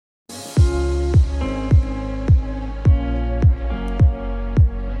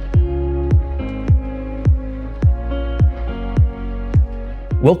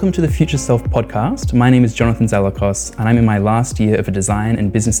Welcome to the Future Self podcast. My name is Jonathan Zalakos, and I'm in my last year of a Design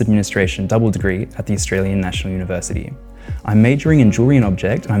and Business Administration double degree at the Australian National University. I'm majoring in jewellery and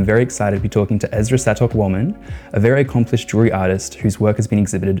object, and I'm very excited to be talking to Ezra Satok-Wollman, a very accomplished jewellery artist whose work has been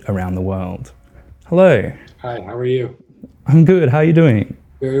exhibited around the world. Hello. Hi, how are you? I'm good. How are you doing?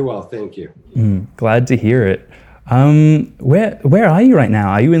 Very well, thank you. Glad to hear it. Where are you right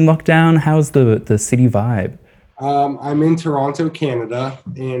now? Are you in lockdown? How's the city vibe? I'm in Toronto, Canada,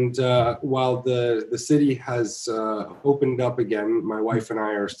 and while the city has opened up again, my wife and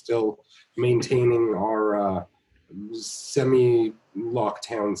I are still maintaining our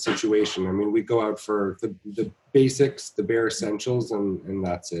semi-lockdown situation. I mean, we go out for the basics, the bare essentials, and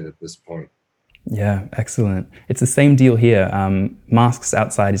that's it at this point. Yeah, excellent. It's the same deal here. Masks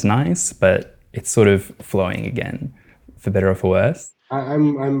outside is nice, but it's sort of flowing again, for better or for worse.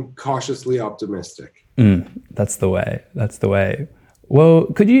 I'm cautiously optimistic. That's the way. That's the way. Well,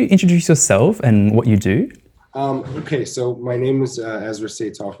 could you introduce yourself and what you do? Okay, so my name is Ezra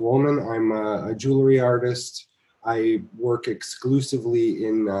Satok-Wollman. I'm a jewelry artist. I work exclusively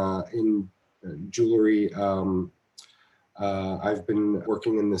in jewelry. I've been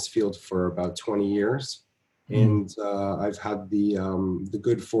working in this field for about 20 years, and I've had the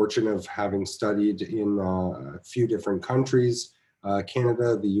good fortune of having studied in a few different countries,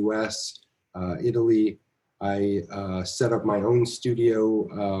 Canada, the US, Italy. I set up my own studio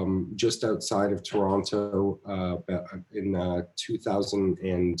just outside of Toronto in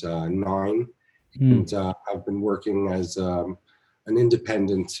 2009, and I've been working as an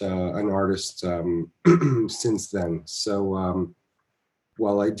independent, an artist since then. So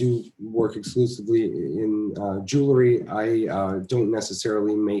while I do work exclusively in jewelry, I don't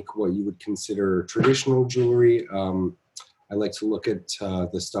necessarily make what you would consider traditional jewelry. I like to look at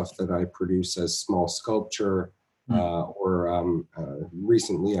the stuff that I produce as small sculpture, or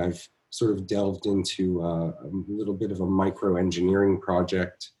recently I've sort of delved into a little bit of a micro-engineering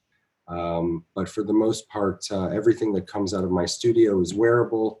project. But for the most part, everything that comes out of my studio is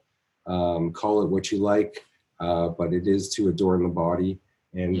wearable. Call it what you like, but it is to adorn the body.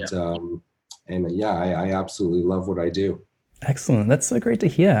 And I absolutely love what I do. Excellent. That's so great to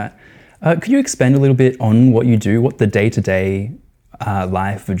hear. Could you expand a little bit on what you do, what the day-to-day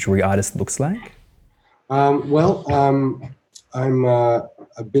life of a jewelry artist looks like? I'm a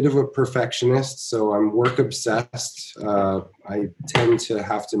bit of a perfectionist, so I'm work obsessed. I tend to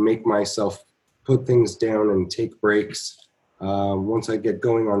have to make myself put things down and take breaks. Once I get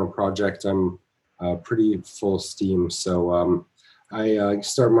going on a project, I'm pretty full steam. So I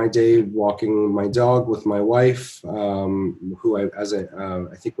start my day walking my dog with my wife, who I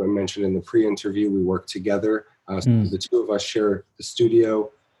think I mentioned in the pre-interview, we work together. So the two of us share the studio.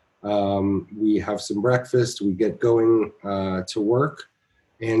 We have some breakfast, we get going to work.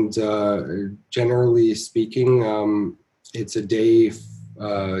 And generally speaking, it's a day,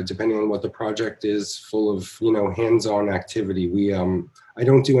 depending on what the project is, full of, hands-on activity. I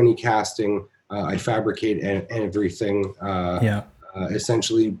don't do any casting. I fabricate everything.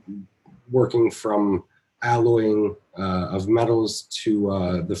 Essentially working from alloying of metals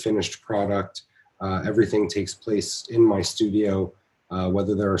to the finished product. Everything takes place in my studio,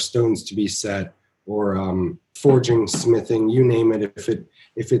 whether there are stones to be set or forging, smithing, you name it.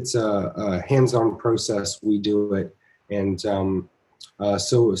 If it's a hands-on process, we do it. And so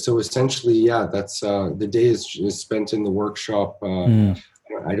essentially, that's the day is spent in the workshop. I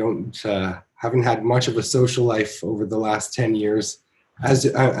haven't had much of a social life over the last 10 years.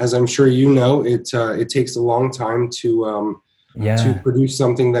 As I'm sure you know, it takes a long time to produce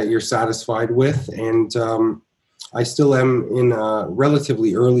something that you're satisfied with. And I still am in a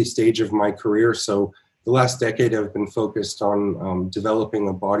relatively early stage of my career. So the last decade I've been focused on developing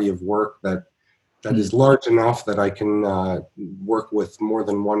a body of work that is large enough that I can work with more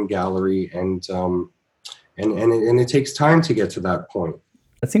than one gallery. And it takes time to get to that point.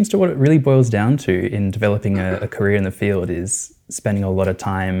 That seems to what it really boils down to in developing a career in the field is spending a lot of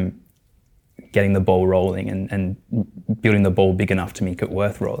time getting the ball rolling and building the ball big enough to make it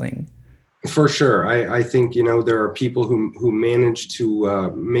worth rolling. For sure. I think, there are people who manage to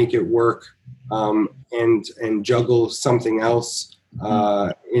make it work and juggle something else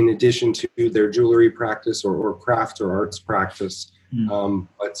in addition to their jewelry practice or craft or arts practice.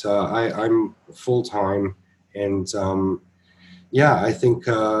 But I'm full-time and I think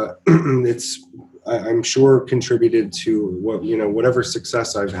I'm sure contributed to whatever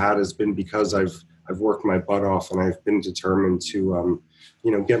success I've had has been because I've worked my butt off and I've been determined to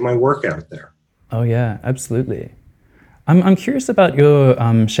get my work out there. Oh yeah, absolutely. I'm curious about your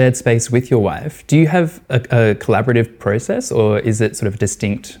shared space with your wife. Do you have a collaborative process, or is it sort of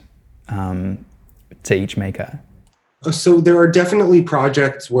distinct to each maker? So there are definitely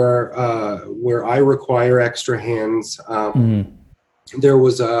projects where I require extra hands. There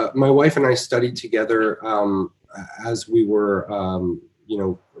was my wife and I studied together as we were,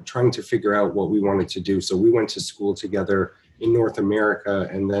 trying to figure out what we wanted to do. So we went to school together in North America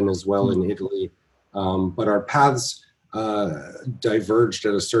and then as well in Italy. But our paths diverged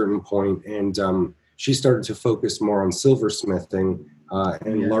at a certain point, and she started to focus more on silversmithing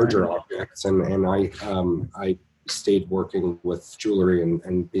and larger objects, and I stayed working with jewelry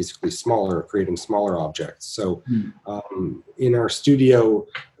and basically creating smaller objects. So in our studio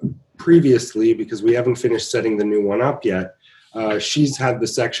previously, because we haven't finished setting the new one up yet, she's had the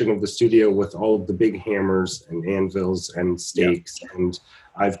section of the studio with all of the big hammers and anvils and stakes, and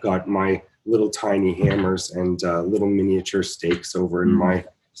I've got my little tiny hammers and little miniature stakes over in my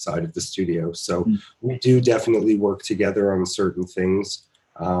side of the studio. So we do definitely work together on certain things,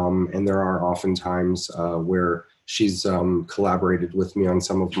 and there are often times where she's collaborated with me on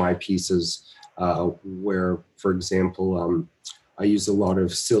some of my pieces, where, for example, I use a lot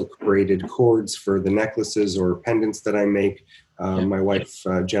of silk braided cords for the necklaces or pendants that I make. My wife,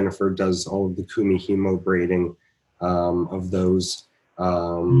 Jennifer, does all of the kumihimo braiding of those.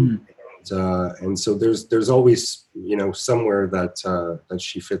 And so there's always, somewhere that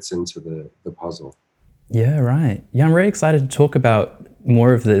she fits into the puzzle. Yeah, right. Yeah, I'm very excited to talk about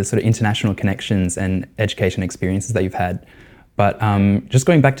more of the sort of international connections and education experiences that you've had. But just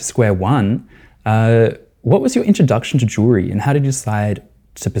going back to square one, what was your introduction to jewelry, and how did you decide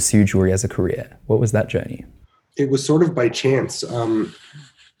to pursue jewelry as a career? What was that journey? It was sort of by chance.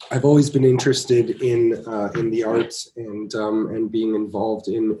 I've always been interested in the arts and being involved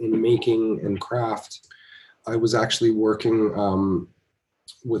in making and craft. I was actually working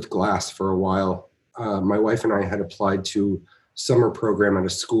with glass for a while. My wife and I had applied to summer program at a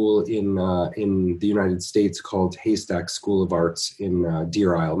school in the United States called Haystack School of Arts in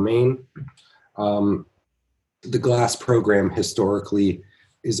Deer Isle, Maine. The glass program historically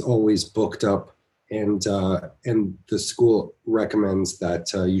is always booked up, and the school recommends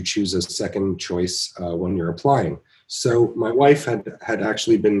that you choose a second choice when you're applying. So my wife had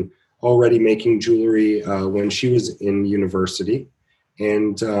actually been already making jewelry when she was in university,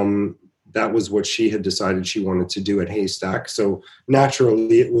 and that was what she had decided she wanted to do at Haystack. So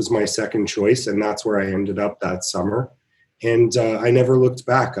naturally, it was my second choice, and that's where I ended up that summer. And I never looked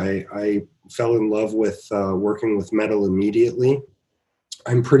back. I fell in love with working with metal immediately.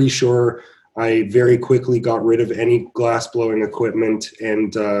 I'm pretty sure I very quickly got rid of any glass blowing equipment,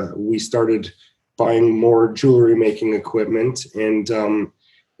 and we started buying more jewelry making equipment. And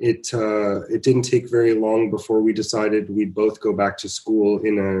it didn't take very long before we decided we'd both go back to school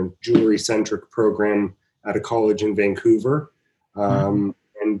in a jewelry-centric program at a college in Vancouver. And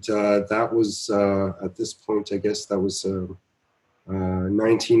that was, at this point, I guess that was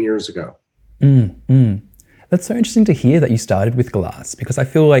 19 years ago. That's so interesting to hear that you started with glass, because I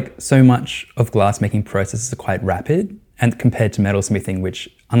feel like so much of glass making processes are quite rapid, and compared to metal smithing, which,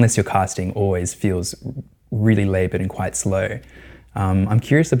 unless you're casting, always feels really labored and quite slow. I'm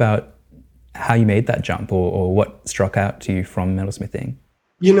curious about how you made that jump, or what struck out to you from metal smithing.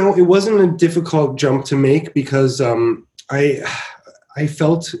 It wasn't a difficult jump to make, because I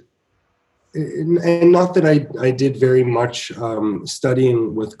felt, and not that I did very much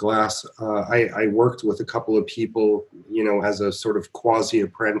studying with glass. I worked with a couple of people, as a sort of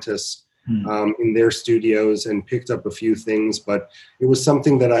quasi-apprentice in their studios, and picked up a few things, but it was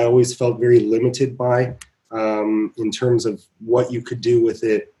something that I always felt very limited by in terms of what you could do with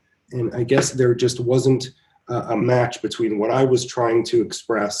it. And I guess there just wasn't a match between what I was trying to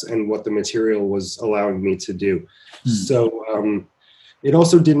express and what the material was allowing me to do. So it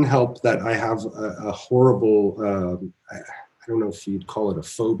also didn't help that I have a horrible, I don't know if you'd call it a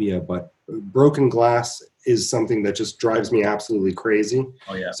phobia, but broken glass is something that just drives me absolutely crazy.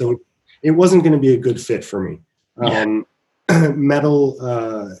 Oh, yeah. So it wasn't going to be a good fit for me. Metal,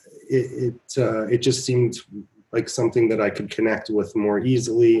 it just seemed like something that I could connect with more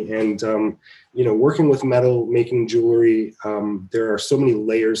easily. And, working with metal, making jewelry, there are so many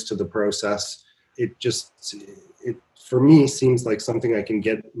layers to the process. It for me, seems like something I can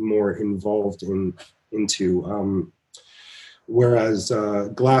get more involved into. Whereas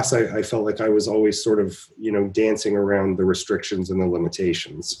glass, I felt like I was always sort of, dancing around the restrictions and the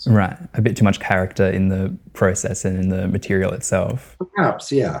limitations. Right. A bit too much character in the process and in the material itself.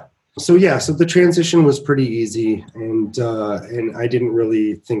 Perhaps, yeah. So yeah, so the transition was pretty easy, and I didn't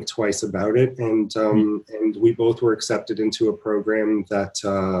really think twice about it, and we both were accepted into a program that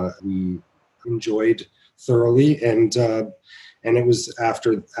we enjoyed thoroughly, and it was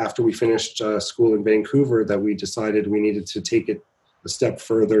after we finished school in Vancouver that we decided we needed to take it a step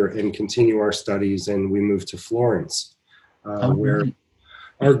further and continue our studies, and we moved to Florence, where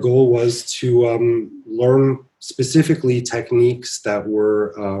our goal was to learn specifically techniques that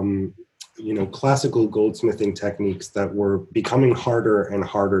were, classical goldsmithing techniques that were becoming harder and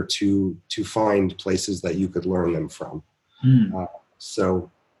harder to find places that you could learn them from. So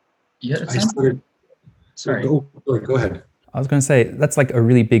yeah, I started. Sorry. Go ahead. I was going to say, that's like a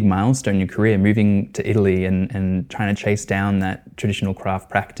really big milestone in your career, moving to Italy and trying to chase down that traditional craft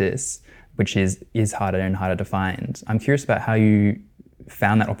practice, which is harder and harder to find. I'm curious about how you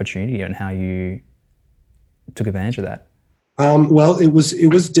found that opportunity and how you took advantage of that. Well, it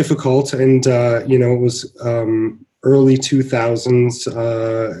was difficult, and it was early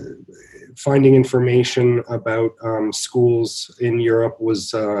 2000s. Finding information about schools in Europe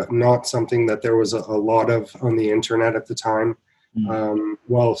was not something that there was a lot of on the internet at the time.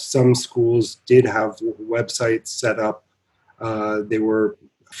 While some schools did have websites set up, they were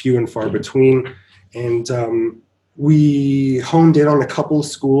few and far between, and we honed in on a couple of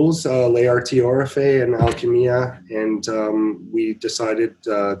schools, Le Arti Orifei and Alchemia, and we decided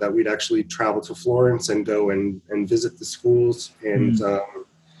that we'd actually travel to Florence and go and visit the schools, and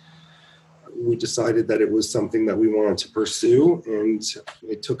we decided that it was something that we wanted to pursue, and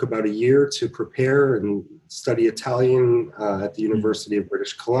it took about a year to prepare and study Italian at the University of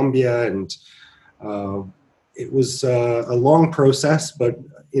British Columbia, and it was a long process, but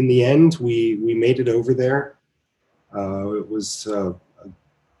in the end, we made it over there. It was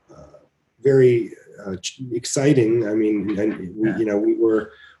very exciting. I mean, and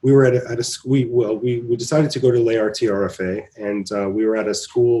we were at a school. We decided to go to Le Arti Orifei, and we were at a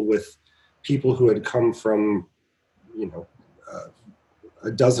school with people who had come from,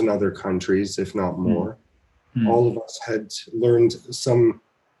 a dozen other countries, if not more. All of us had learned some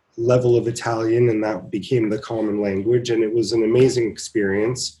level of Italian, and that became the common language, and it was an amazing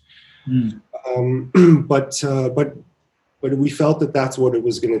experience. But we felt that that's what it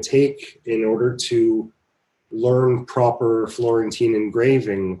was going to take in order to learn proper Florentine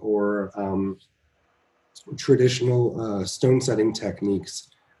engraving or traditional stone setting techniques.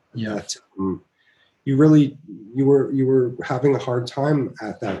 That you were having a hard time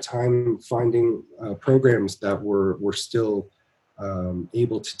at that time finding programs that were still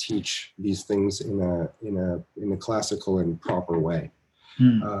able to teach these things in a classical and proper way.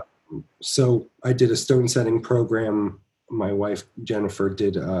 So I did a stone setting program. My wife Jennifer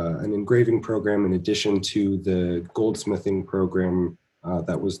did an engraving program in addition to the goldsmithing program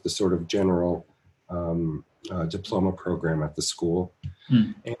that was the sort of general diploma program at the school.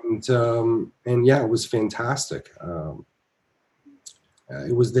 And yeah, it was fantastic.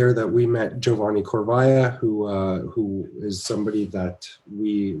 It was there that we met Giovanni Corvaia, who is somebody that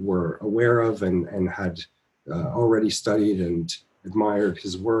we were aware of and had already studied and admired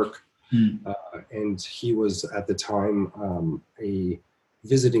his work. And he was at the time a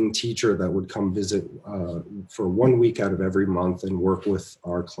visiting teacher that would come visit for 1 week out of every month and work with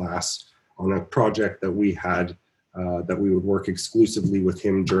our class on a project that we had that we would work exclusively with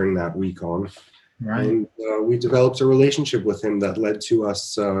him during that week on. Right. And we developed a relationship with him that led to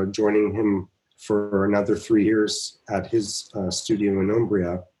us joining him for another 3 years at his studio in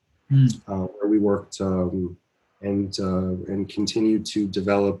Umbria, where we worked and continued to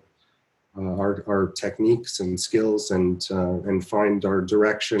develop our techniques and skills and find our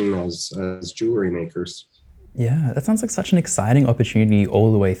direction as jewelry makers. Yeah, that sounds like such an exciting opportunity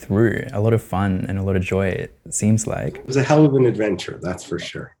all the way through. A lot of fun and a lot of joy, it seems like. It was a hell of an adventure, that's for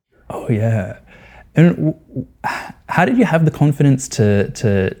sure. Oh, yeah. And how did you have the confidence to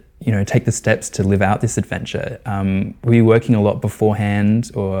take the steps to live out this adventure? Were you working a lot beforehand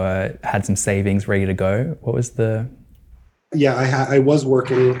or had some savings ready to go? What was the... Yeah, I was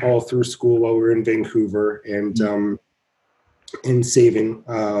working all through school while we were in Vancouver and saving.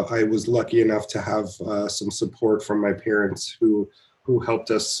 I was lucky enough to have some support from my parents who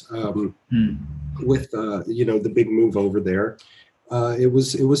helped us with the big move over there. It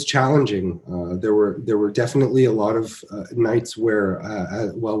was challenging. There were definitely a lot of nights where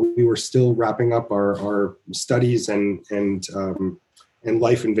while we were still wrapping up our studies and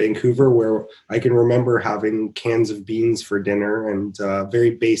life in Vancouver, where I can remember having cans of beans for dinner and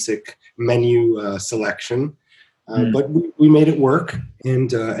very basic menu selection. But we made it work,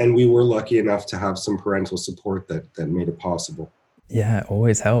 and we were lucky enough to have some parental support that made it possible. Yeah,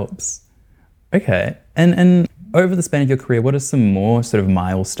 always helps. Okay. And over the span of your career, what are some more sort of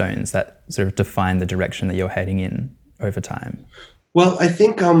milestones that sort of define the direction that you're heading in over time? Well, I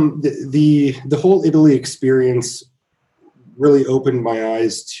think the whole Italy experience really opened my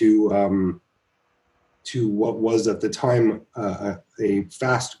eyes to what was at the time a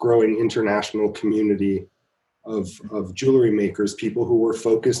fast-growing international community of jewelry makers, people who were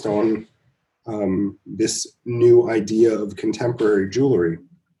focused on this new idea of contemporary jewelry.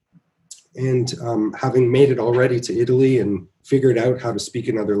 And having made it already to Italy and figured out how to speak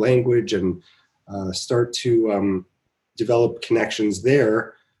another language and start to develop connections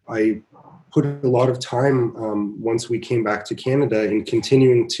there, I put a lot of time once we came back to Canada in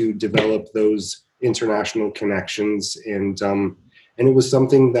continuing to develop those international connections. And it was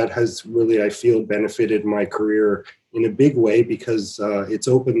something that has really, I feel, benefited my career in a big way because it's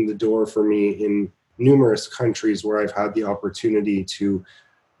opened the door for me in numerous countries where I've had the opportunity to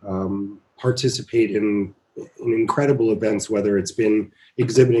participate in incredible events, whether it's been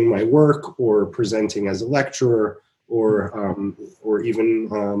exhibiting my work or presenting as a lecturer, or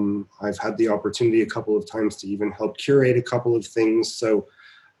even I've had the opportunity a couple of times to even help curate a couple of things. So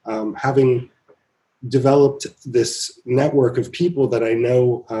having developed this network of people that I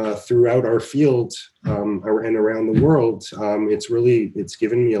know throughout our field and around the world, it's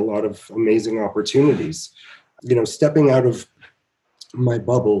given me a lot of amazing opportunities. You know, stepping out of my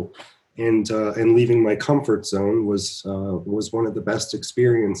bubble and leaving my comfort zone was one of the best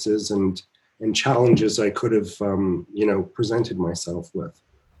experiences and challenges I could have presented myself with.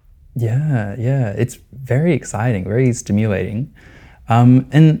 Yeah, it's very exciting, very stimulating.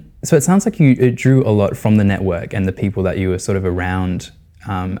 And so it sounds like you drew a lot from the network and the people that you were sort of around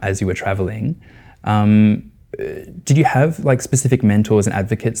as you were traveling. Did you have like specific mentors and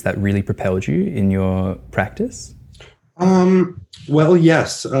advocates that really propelled you in your practice? Well,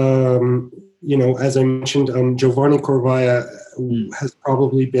 yes. As I mentioned, Giovanni Corvaia has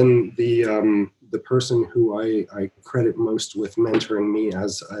probably been the person who I credit most with mentoring me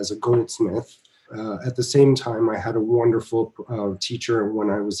as a goldsmith. At the same time, I had a wonderful teacher when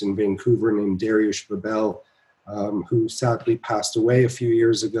I was in Vancouver named Darius Babel, who sadly passed away a few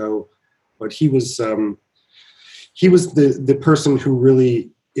years ago. But he was the person who really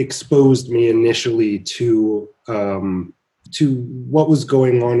exposed me initially to what was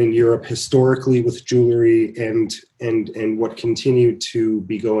going on in Europe historically with jewelry and what continued to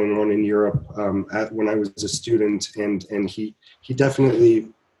be going on in Europe when I was a student. And he definitely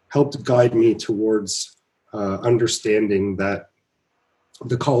helped guide me towards understanding that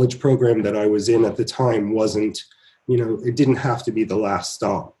the college program that I was in at the time wasn't, it didn't have to be the last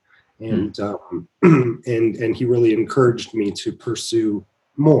stop. And and he really encouraged me to pursue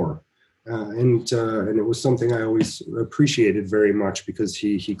more. And it was something I always appreciated very much because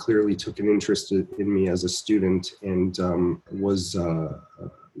he clearly took an interest in me as a student and was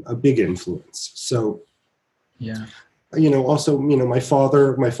a big influence. So, yeah. Also, my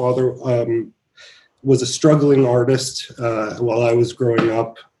father was a struggling artist while I was growing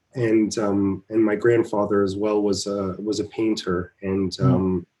up, and my grandfather as well was a painter and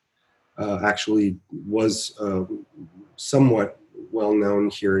actually was somewhat well known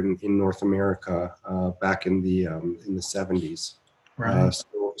here in North America back in the 70s. Right.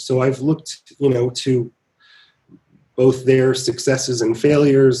 So I've looked, to both their successes and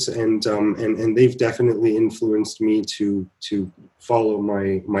failures, and they've definitely influenced me to follow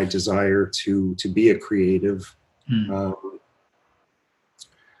my desire to be a creative.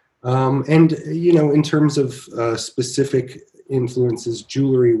 And in terms of specific influences,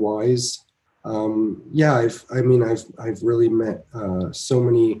 jewelry wise, I've really met so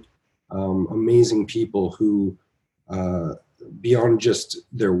many amazing people who, beyond just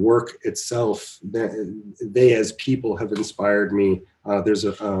their work itself, they as people have inspired me. There's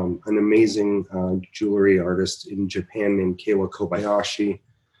an amazing jewelry artist in Japan named Keiwa Kobayashi,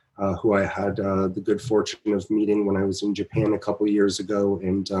 who I had the good fortune of meeting when I was in Japan a couple years ago.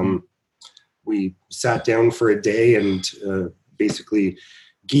 And we sat down for a day and basically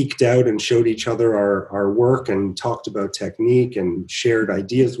geeked out and showed each other our work and talked about technique and shared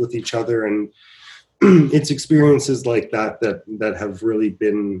ideas with each other. And it's experiences like that have really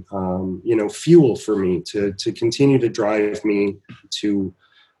been, fuel for me to continue to drive me to,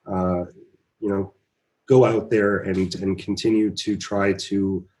 go out there and continue to try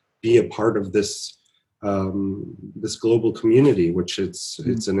to be a part of this global community, which it's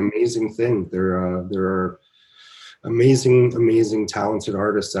an amazing thing. There are amazing, talented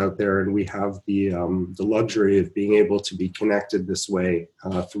artists out there, and we have the luxury of being able to be connected this way,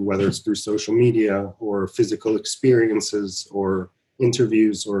 through whether it's through social media or physical experiences or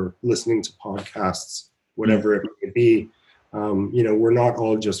interviews or listening to podcasts, whatever it may be. We're not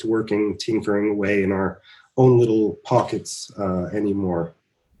all just working, tinkering away in our own little pockets anymore.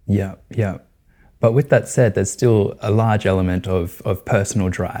 Yeah, yeah. But with that said, there's still a large element of personal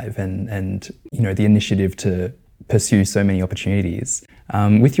drive and the initiative to pursue so many opportunities.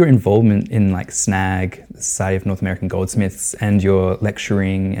 With your involvement in like SNAG, the Society of North American Goldsmiths, and your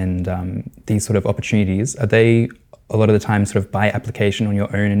lecturing and these sort of opportunities, are they a lot of the time sort of by application on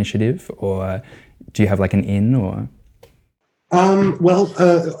your own initiative, or do you have like an in or?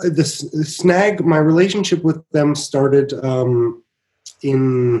 The SNAG, my relationship with them started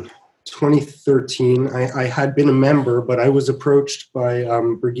in 2013. I had been a member, but I was approached by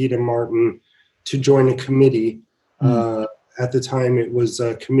Brigitte Martin to join a committee. At the time, it was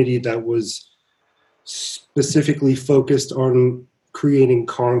a committee that was specifically focused on creating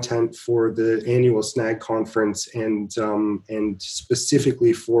content for the annual SNAG conference and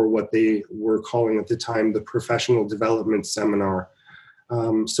specifically for what they were calling at the time the Professional Development Seminar.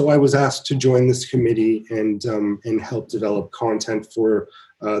 So I was asked to join this committee and help develop content for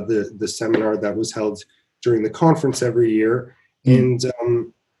the seminar that was held during the conference every year. And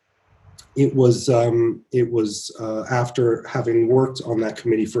it was after having worked on that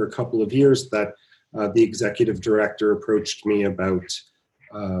committee for a couple of years that the executive director approached me about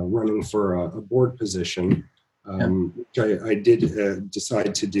running for a board position, which I did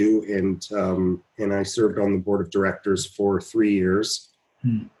decide to do, and I served on the board of directors for 3 years.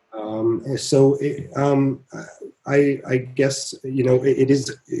 I guess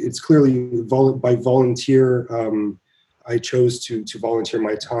it's clearly by volunteer. I chose to volunteer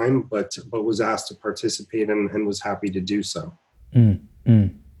my time, but was asked to participate and was happy to do so. Yeah,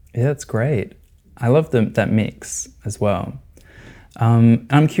 that's great. I love that mix as well.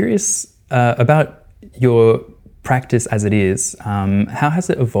 I'm curious about your practice as it is. How has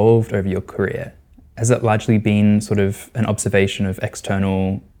it evolved over your career? Has it largely been sort of an observation of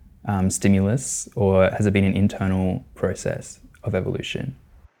external stimulus, or has it been an internal process of evolution?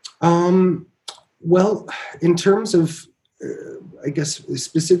 Well, in terms of, I guess,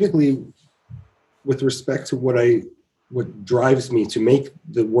 specifically with respect to what drives me to make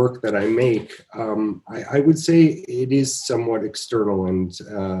the work that I make, I would say it is somewhat external and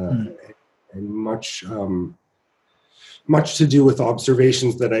much to do with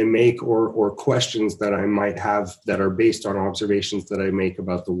observations that I make or questions that I might have that are based on observations that I make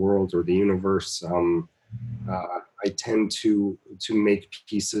about the world or the universe. I tend to make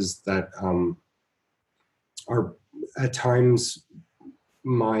pieces that are at times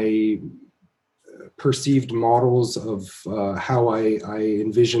my perceived models of how I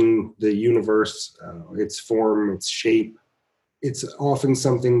envision the universe, its form, its shape. It's often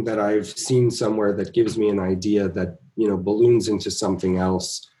something that I've seen somewhere that gives me an idea that, balloons into something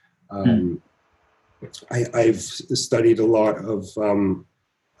else. I've studied a lot of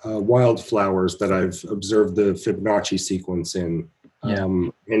wildflowers that I've observed the Fibonacci sequence in.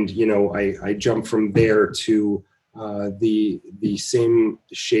 I jump from there to the same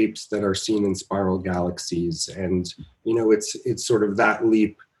shapes that are seen in spiral galaxies. And, it's sort of that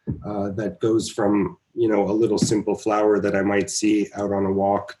leap that goes from, a little simple flower that I might see out on a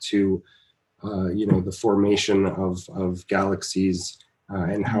walk to, the formation of galaxies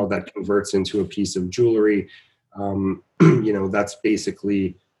and how that converts into a piece of jewelry. That's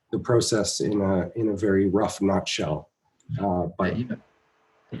basically the process in a very rough nutshell. So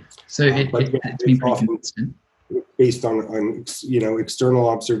it's been pretty consistent. Based on external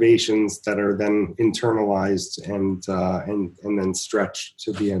observations that are then internalized and then stretched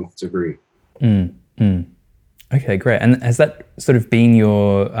to the nth degree. Okay, great. And has that sort of been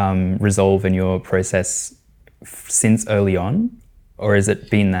your resolve in your process since early on, or has it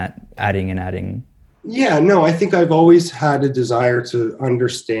been that adding and adding? Yeah, no, I think I've always had a desire to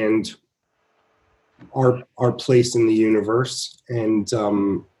understand our place in the universe, and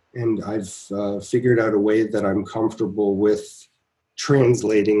I've figured out a way that I'm comfortable with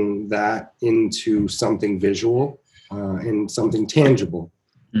translating that into something visual and something tangible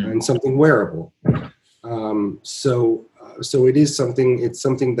and something wearable. So it is something. It's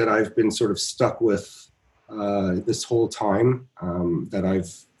something that I've been sort of stuck with this whole time. That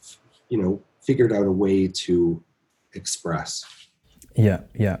I've, figured out a way to express. Yeah.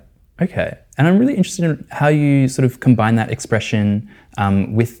 Okay. And I'm really interested in how you sort of combine that expression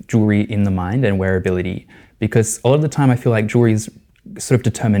with jewelry in the mind and wearability, because a lot of the time I feel like jewelry is sort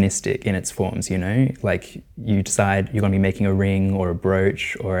of deterministic in its forms, like you decide you're going to be making a ring or a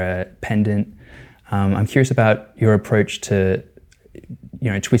brooch or a pendant. I'm curious about your approach to,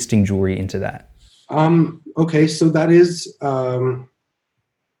 twisting jewelry into that. Okay, so that is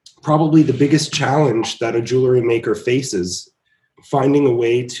probably the biggest challenge that a jewelry maker faces, finding a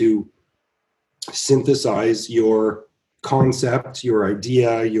way to synthesize your concept, your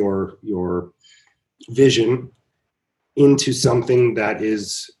idea, your vision into something that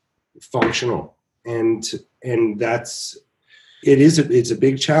is functional. And it's a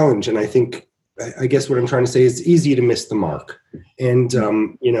big challenge. And I guess what I'm trying to say is it's easy to miss the mark. And,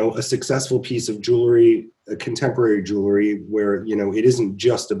 a successful piece of jewelry, a contemporary jewelry where, it isn't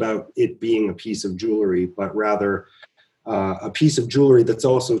just about it being a piece of jewelry, but rather a piece of jewelry that's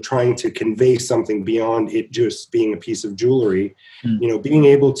also trying to convey something beyond it just being a piece of jewelry, being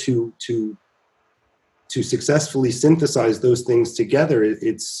able to successfully synthesize those things together,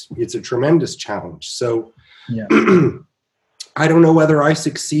 it's a tremendous challenge. So yeah. I don't know whether I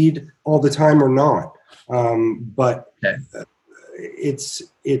succeed all the time or not, but okay.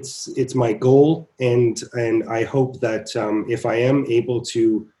 It's my goal, and I hope that if I am able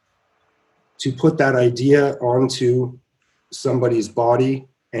to put that idea onto somebody's body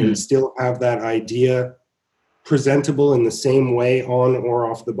and still have that idea presentable in the same way on or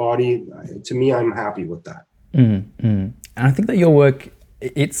off the body, to me, I'm happy with that. And I think that your work,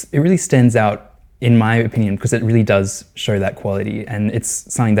 it really stands out, in my opinion, because it really does show that quality, and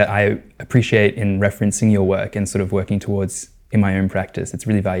it's something that I appreciate in referencing your work and sort of working towards in my own practice. It's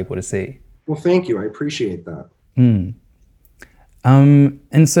really valuable to see. Well, thank you. I appreciate that. And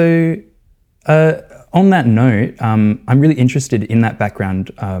so on that note, I'm really interested in that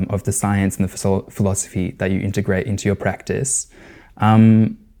background of the science and the philosophy that you integrate into your practice.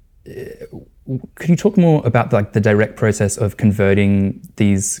 Could you talk more about the direct process of converting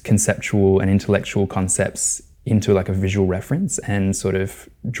these conceptual and intellectual concepts into a visual reference and sort of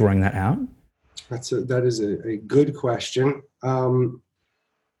drawing that out? That is a good question. I'll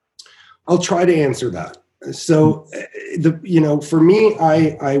try to answer that. So, for me,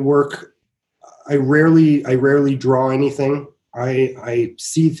 I rarely draw anything. I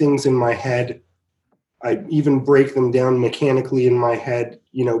see things in my head. I even break them down mechanically in my head,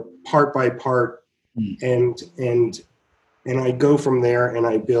 part by part, and I go from there and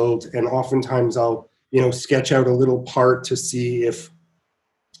I build. And oftentimes I'll, sketch out a little part to see if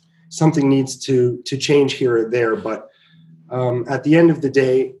something needs to change here or there. But at the end of the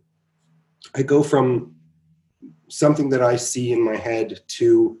day, I go from something that I see in my head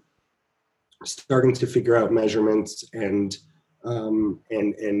to starting to figure out measurements and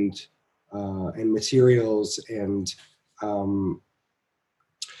materials, and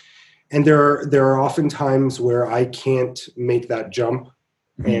there are often times where I can't make that jump,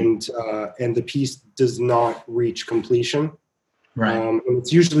 and the piece does not reach completion. Right. And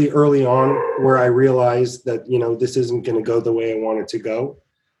it's usually early on where I realize that this isn't going to go the way I want it to go,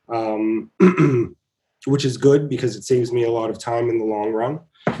 which is good because it saves me a lot of time in the long run.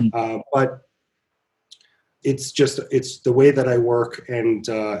 But it's the way that I work, and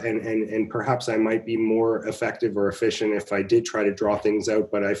perhaps I might be more effective or efficient if I did try to draw things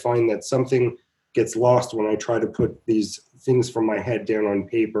out. But I find that something gets lost when I try to put these things from my head down on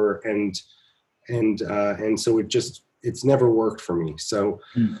paper, and so it's never worked for me. So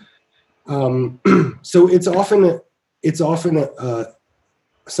so it's often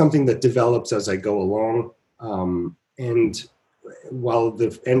something that develops as I go along, and while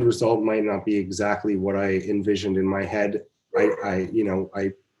the end result might not be exactly what I envisioned in my head, I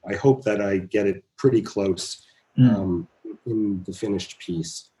hope that I get it pretty close in the finished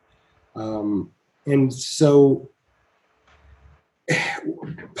piece. And so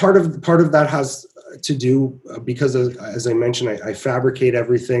part of that has to do because, as I mentioned, I fabricate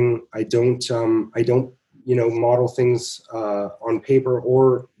everything. I don't model things on paper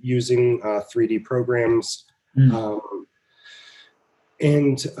or using 3D programs.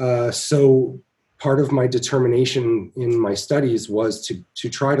 So part of my determination in my studies was to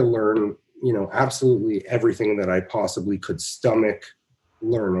try to learn, absolutely everything that I possibly could stomach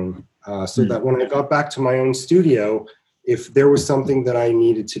learning, so that when I got back to my own studio, if there was something that I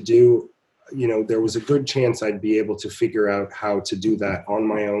needed to do, there was a good chance I'd be able to figure out how to do that on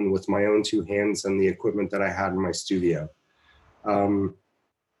my own with my own two hands and the equipment that I had in my studio. Wow.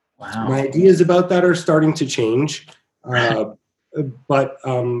 My ideas about that are starting to change. But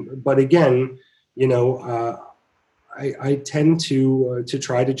again, I tend to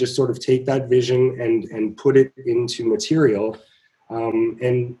try to just sort of take that vision and put it into material,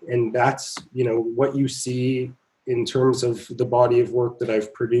 and that's what you see in terms of the body of work that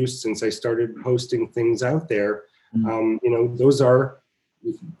I've produced since I started posting things out there. Those are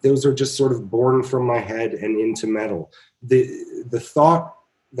just sort of born from my head and into metal. The thought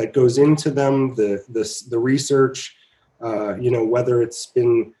that goes into them, the research. Whether it's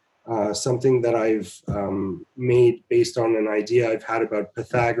been something that I've made based on an idea I've had about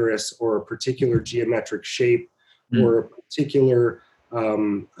Pythagoras or a particular geometric shape or a particular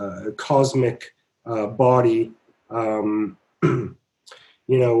cosmic body,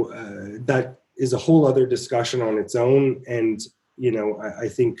 that is a whole other discussion on its own. And, I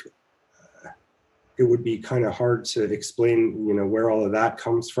think it would be kind of hard to explain, where all of that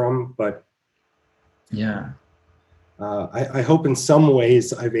comes from. But yeah. I hope in some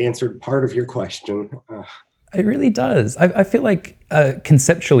ways I've answered part of your question. It really does. I feel like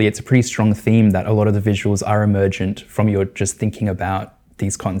conceptually it's a pretty strong theme that a lot of the visuals are emergent from your just thinking about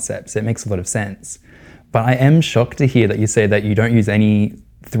these concepts. It makes a lot of sense. But I am shocked to hear that you say that you don't use any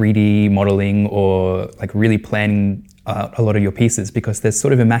 3D modeling or like really planning a lot of your pieces because they're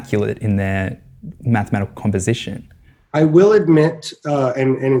sort of immaculate in their mathematical composition. I will admit,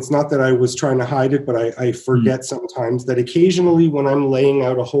 and it's not that I was trying to hide it, but I forget sometimes that occasionally when I'm laying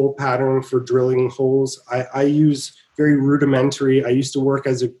out a hole pattern for drilling holes, I use very rudimentary. I used to work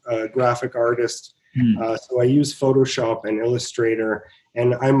as a graphic artist, so I use Photoshop and Illustrator,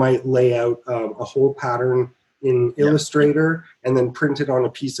 and I might lay out a hole pattern in Illustrator and then print it on a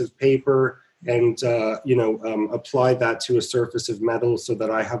piece of paper and apply that to a surface of metal so that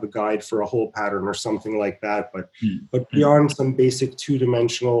I have a guide for a hole pattern or something like that. But beyond some basic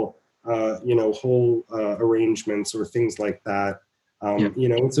two-dimensional, hole arrangements or things like that,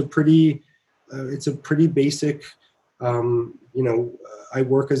 it's a pretty basic. I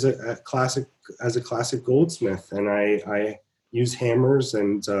work as a classic goldsmith, and I use hammers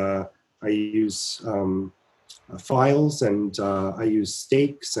and I use files and I use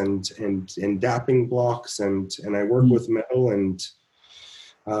stakes and dapping blocks and I work with metal, and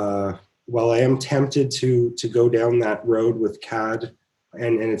while I am tempted to go down that road with CAD,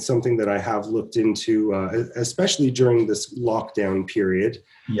 and it's something that I have looked into, especially during this lockdown period.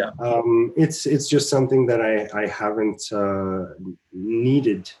 It's just something that I haven't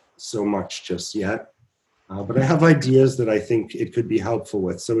needed so much just yet, but I have ideas that I think it could be helpful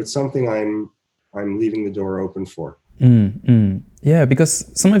with. So it's something I'm leaving the door open for. Yeah, because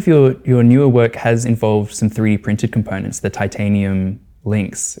some of your newer work has involved some 3D printed components, the titanium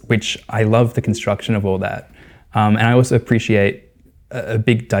links, which I love the construction of all that. And I also appreciate a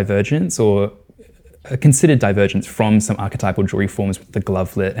big divergence or a considered divergence from some archetypal jewelry forms with the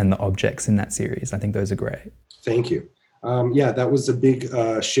glovelet and the objects in that series. I think those are great. Thank you. That was a big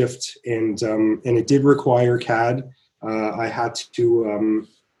shift, and it did require CAD. I had to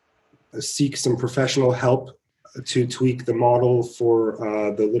seek some professional help to tweak the model for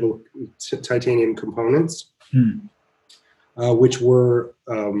the little titanium components, which were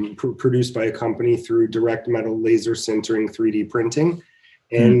produced by a company through direct metal laser sintering 3D printing.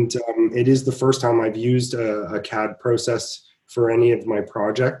 And it is the first time I've used a CAD process for any of my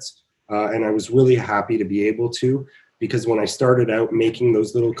projects. And I was really happy to be able to, because when I started out making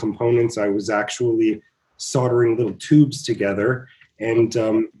those little components, I was actually soldering little tubes together. And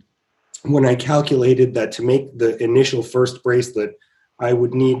when I calculated that to make the initial first bracelet, I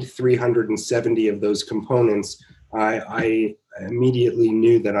would need 370 of those components, I immediately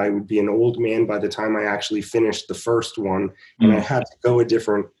knew that I would be an old man by the time I actually finished the first one, and I had to go a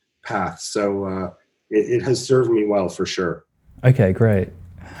different path. So it has served me well for sure. Okay, great.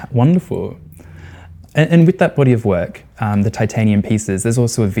 Wonderful. And with that body of work, the titanium pieces, there's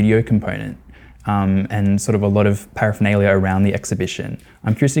also a video component. And sort of a lot of paraphernalia around the exhibition.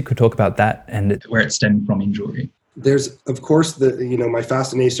 I'm curious if you could talk about that and where it stemmed from in jewelry. There's, of course, my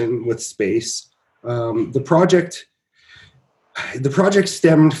fascination with space. The project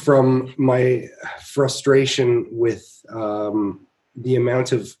stemmed from my frustration with the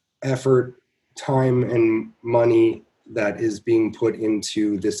amount of effort, time, and money that is being put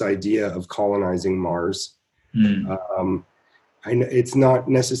into this idea of colonizing Mars. It's not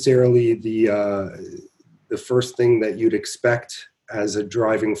necessarily the first thing that you'd expect as a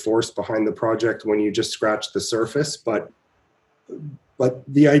driving force behind the project when you just scratch the surface, but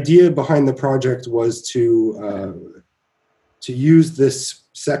the idea behind the project was to use this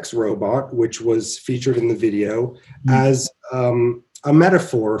sex robot, which was featured in the video, as a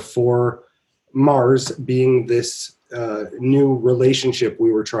metaphor for Mars being this new relationship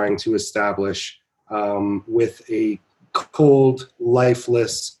we were trying to establish with a cold,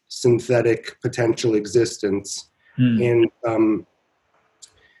 lifeless, synthetic potential existence. And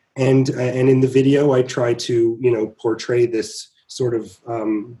in the video, I try to, portray this sort of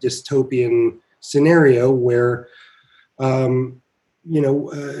dystopian scenario where,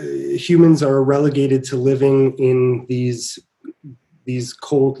 humans are relegated to living in these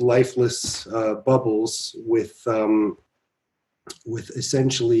cold, lifeless bubbles with with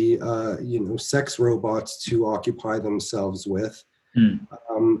essentially, sex robots to occupy themselves with, and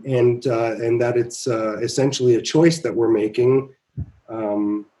that it's essentially a choice that we're making,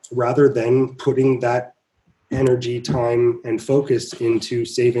 rather than putting that energy, time, and focus into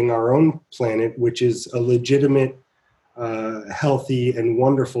saving our own planet, which is a legitimate, healthy, and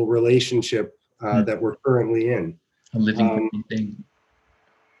wonderful relationship that we're currently in. A living thing.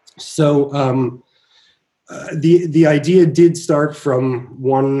 So the idea did start from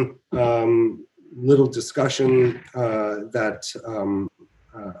one little discussion that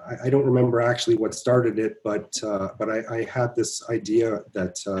I don't remember actually what started it, but I had this idea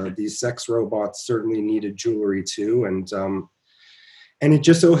that these sex robots certainly needed jewelry too, and it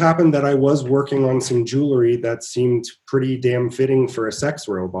just so happened that I was working on some jewelry that seemed pretty damn fitting for a sex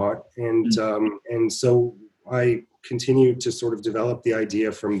robot, and so I continued to sort of develop the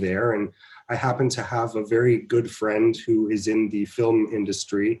idea from there. And I happen to have a very good friend who is in the film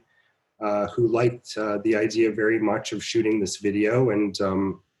industry, who liked the idea very much of shooting this video. And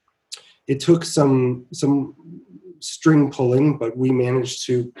it took some string pulling, but we managed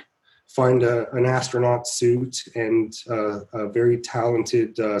to find an astronaut suit and a very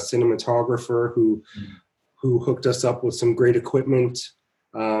talented cinematographer who hooked us up with some great equipment.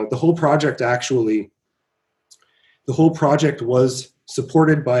 The whole project was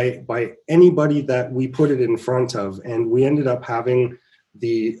supported by anybody that we put it in front of, and we ended up having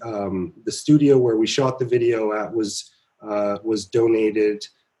the studio where we shot the video at was donated.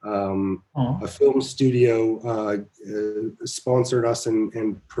 A film studio sponsored us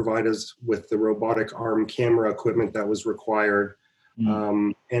and provided us with the robotic arm camera equipment that was required.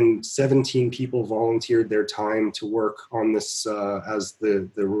 And 17 people volunteered their time to work on this as the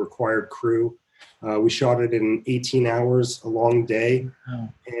required crew. We shot it in 18 hours, a long day.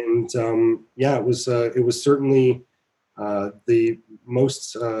 And it was certainly the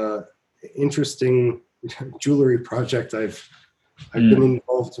most interesting jewelry project I've been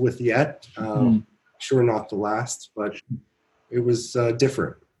involved with yet. Sure, not the last, but it was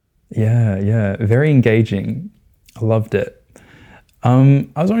different. Yeah, very engaging. I loved it. I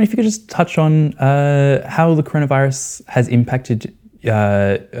was wondering if you could just touch on how the coronavirus has impacted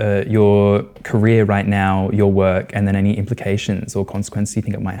your career right now, your work, and then any implications or consequences you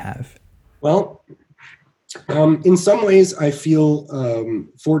think it might have. Well, in some ways, I feel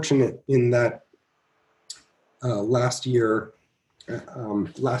fortunate in that last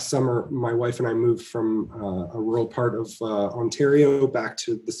summer, my wife and I moved from a rural part of Ontario back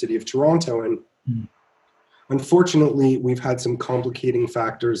to the city of Toronto. And unfortunately, we've had some complicating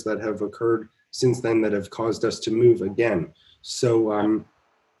factors that have occurred since then that have caused us to move again. So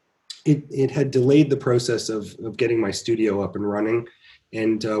it had delayed the process of getting my studio up and running.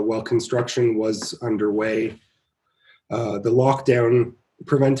 And while construction was underway, the lockdown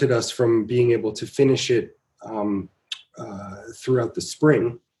prevented us from being able to finish it throughout the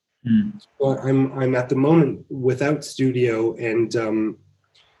spring. But I'm at the moment without studio, and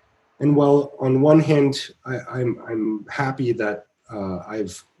while on one hand I'm happy that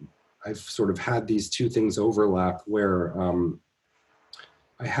I've sort of had these two things overlap where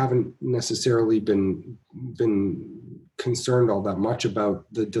I haven't necessarily been concerned all that much about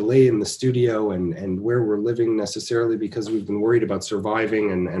the delay in the studio and where we're living necessarily, because we've been worried about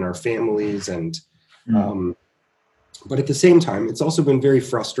surviving and our families. And but at the same time, it's also been very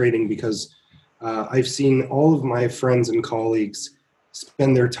frustrating because I've seen all of my friends and colleagues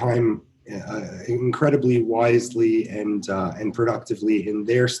spend their time incredibly wisely and productively in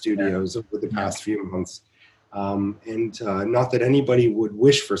their studios over the past few months. And not that anybody would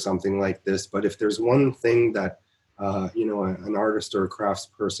wish for something like this, but if there's one thing that an artist or a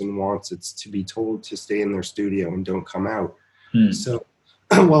craftsperson wants, it's to be told to stay in their studio and don't come out. So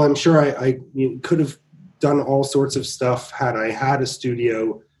while I'm sure I could have done all sorts of stuff had I had a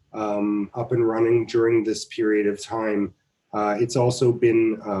studio up and running during this period of time, it's also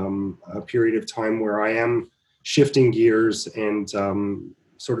been a period of time where I am shifting gears and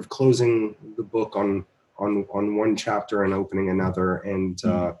sort of closing the book on one chapter and opening another. And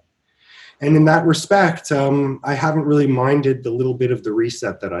in that respect, I haven't really minded the little bit of the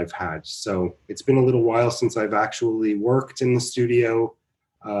reset that I've had. So it's been a little while since I've actually worked in the studio.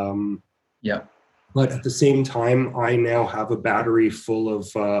 But at the same time, I now have a battery full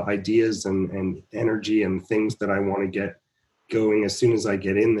of ideas and energy and things that I want to get going as soon as I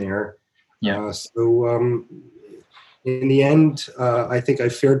get in there. In the end, I think I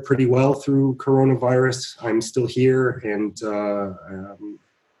fared pretty well through coronavirus. I'm still here, and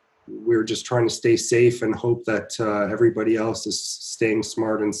we're just trying to stay safe and hope that everybody else is staying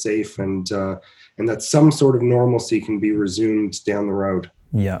smart and safe, and that some sort of normalcy can be resumed down the road.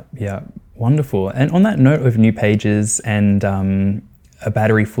 Yeah, yeah. Wonderful. And on that note of new pages and a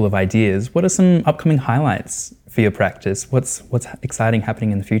battery full of ideas, what are some upcoming highlights for your practice? What's exciting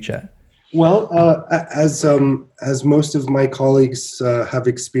happening in the future? Well, as most of my colleagues have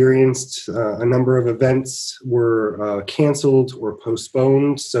experienced, a number of events were canceled or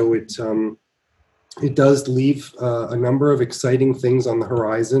postponed. So it does leave a number of exciting things on the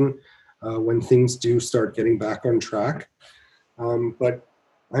horizon when things do start getting back on track. But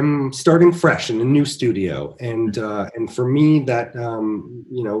I'm starting fresh in a new studio, and for me that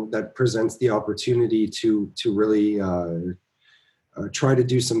that presents the opportunity to really try to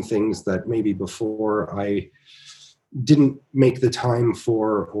do some things that maybe before I didn't make the time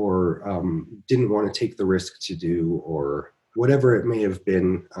for, or didn't want to take the risk to do, or whatever it may have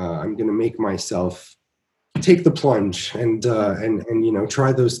been. I'm going to make myself take the plunge and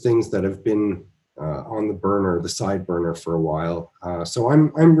try those things that have been on the side burner for a while. So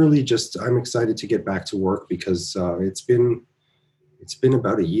I'm excited to get back to work, because it's been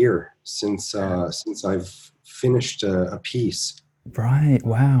about a year since I've finished a piece. Right.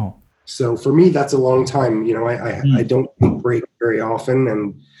 Wow. So for me, that's a long time. I don't break very often,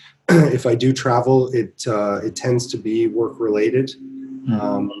 and if I do travel, it tends to be work related.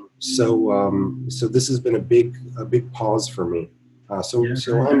 So this has been a big pause for me. So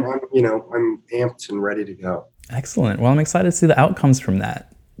I'm amped and ready to go. Excellent. Well, I'm excited to see the outcomes from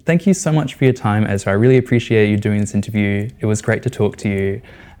that. Thank you so much for your time, Ezra. I really appreciate you doing this interview. It was great to talk to you,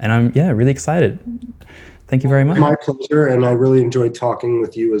 and I'm really excited. Thank you very much. My pleasure, and I really enjoyed talking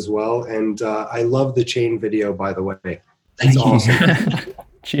with you as well. And I love the chain video, by the way. It's awesome.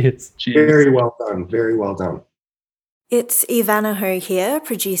 Cheers. Very well done. Very well done. It's Ivana Ho here,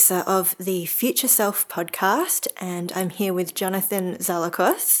 producer of the Future Self podcast, and I'm here with Jonathan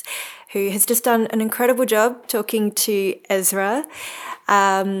Zalakos, who has just done an incredible job talking to Ezra.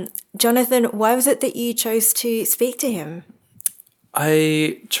 Jonathan, why was it that you chose to speak to him?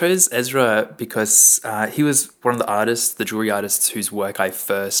 I chose Ezra because he was one of the jewelry artists whose work I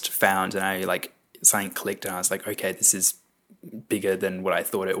first found, and something clicked, and I was like, okay, this is bigger than what I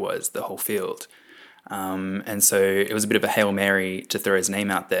thought it was, the whole field. And so it was a bit of a Hail Mary to throw his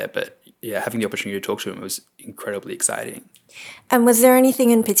name out there, but yeah, having the opportunity to talk to him was incredibly exciting. And was there anything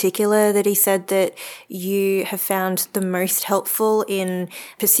in particular that he said that you have found the most helpful in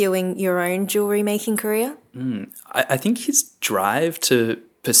pursuing your own jewelry making career? I think his drive to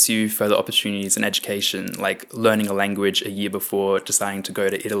pursue further opportunities in education, like learning a language a year before deciding to go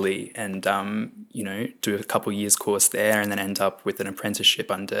to Italy and, do a couple years course there and then end up with an apprenticeship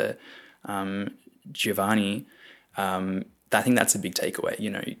under Giovanni. I think that's a big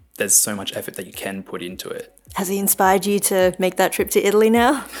takeaway. There's so much effort that you can put into it. Has he inspired you to make that trip to Italy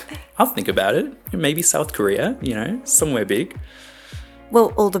now? I'll think about it. Maybe South Korea, somewhere big.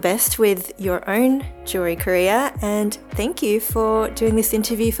 Well, all the best with your own jewelry career, and thank you for doing this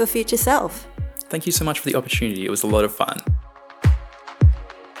interview for Future Self. Thank you so much for the opportunity. It was a lot of fun.